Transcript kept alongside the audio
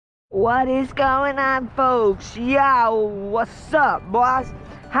What is going on, folks? Yo, what's up, boys?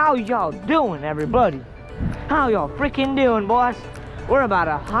 How y'all doing, everybody? How y'all freaking doing, boys? We're about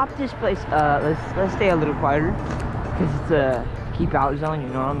to hop this place. Let's stay a little quieter, cause it's a keep out zone. You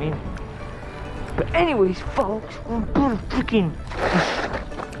know what I mean? But anyways, folks, we're about to freaking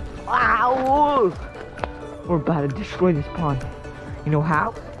we're about to destroy this pond. You know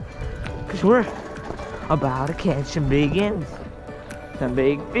how? Cause we're about to catch some big ends. Some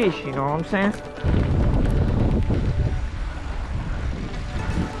big fish, you know what I'm saying?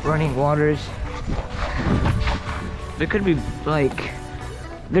 Running waters. There could be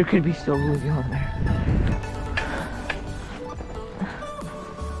still bluegill on there.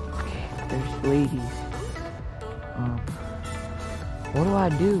 Okay, there's ladies. What do I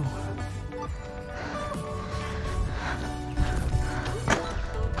do?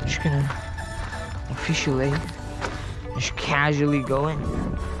 I'm just gonna officially just casually going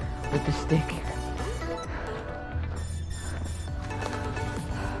with the stick.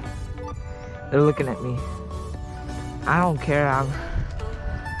 They're looking at me. I don't care. I'm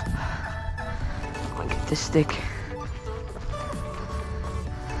gonna get this stick.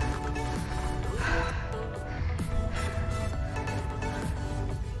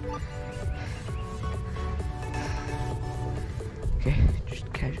 Okay,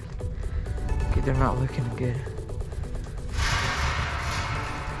 just casually. Okay, they're not looking good.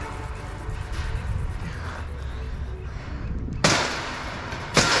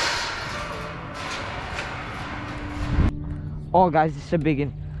 Oh, guys, this is a big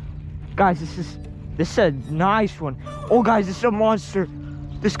one. Guys, this is a nice one. Oh, guys, this is a monster.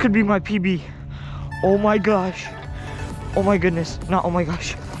 This could be my PB. Oh my gosh. Oh my goodness. Not oh my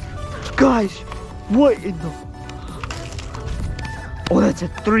gosh. Guys, what in the? Oh, that's a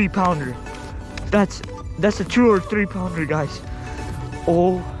 3-pounder. That's a 2 or 3-pounder, guys.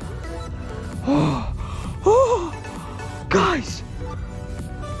 Oh. Guys.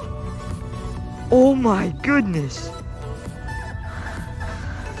 Oh my goodness.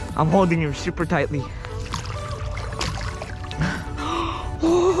 I'm holding him super tightly.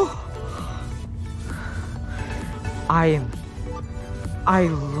 I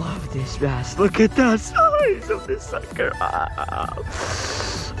love this bass. Look at that size of this sucker.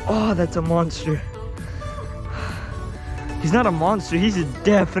 Oh, that's a monster. He's not a monster. He's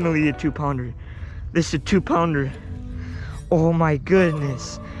definitely a 2-pounder. This is a 2-pounder. Oh my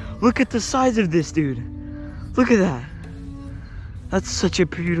goodness. Look at the size of this dude. Look at that. That's such a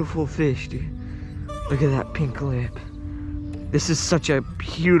beautiful fish, dude. Look at that pink lip. This is such a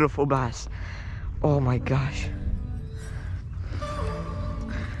beautiful bass. Oh my gosh.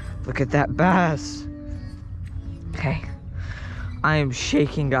 Look at that bass. Okay. I am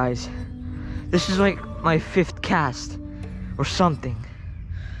shaking, guys. This is like my 5th cast or something.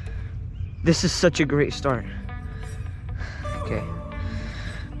 This is such a great start. Okay.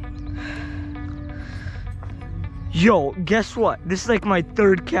 Yo, guess what? This is like my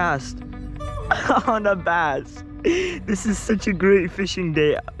 3rd cast on a bass. This is such a great fishing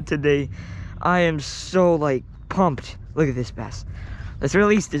day today. I am so like pumped. Look at this bass. Let's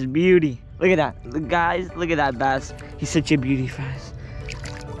release this beauty. Look at that. Look, guys, look at that bass. He's such a beauty bass.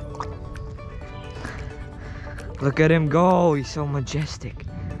 Look at him go. He's so majestic.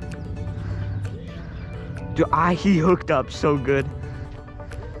 Dude, he hooked up so good.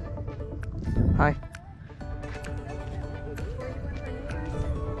 Hi.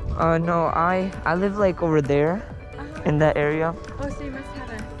 No, I live like over there, in that area. Oh, so you must have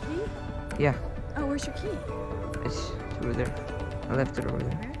a key? Yeah. Oh, where's your key? It's over there. I left it over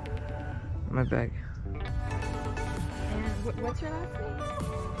there. Where? In my bag. And what's your last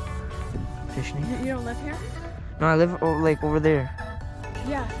name? Fishing. You don't live here? No, I live like over there.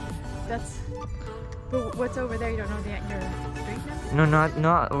 Yeah, that's. But what's over there? You don't know your street number? No,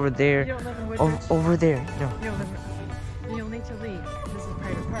 not over there. You don't live in Woodbridge? Over there. No. You don't live in. You'll need to leave. This is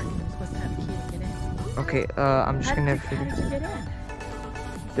private park. You're supposed to have a key to get in. Okay. I'm just gonna How figure. did you get in?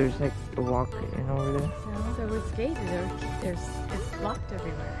 There's like a walk in over there. So it's gated. It's locked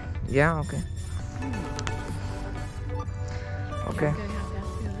everywhere. Yeah. Okay. Okay. You're gonna have to ask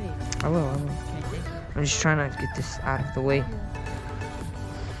me to leave. I will. Okay, thank you. I'm just trying to get this out of the way.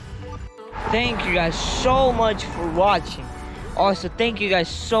 Thank you guys so much for watching. Also, thank you guys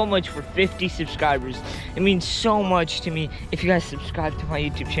so much for 50 subscribers. It means so much to me. If you guys subscribe to my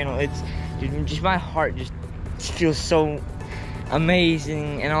YouTube channel, it's just my heart just feels so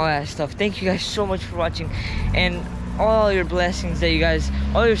amazing and all that stuff. Thank you guys so much for watching, and all your blessings that you guys,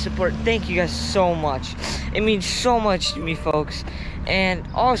 all your support, thank you guys so much. It means so much to me, folks. And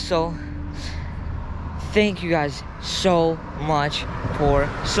also, thank you guys so much for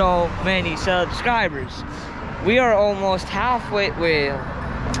so many subscribers. We are almost halfway.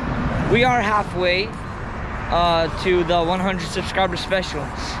 We are halfway to the 100 subscriber special,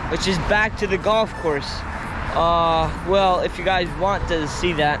 which is back to the golf course. Well, if you guys want to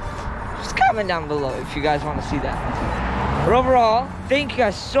see that, just comment down below if you guys want to see that. But overall, thank you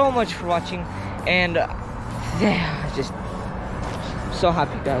guys so much for watching, and yeah, just so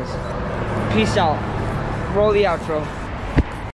happy, guys. Peace out. Roll the outro.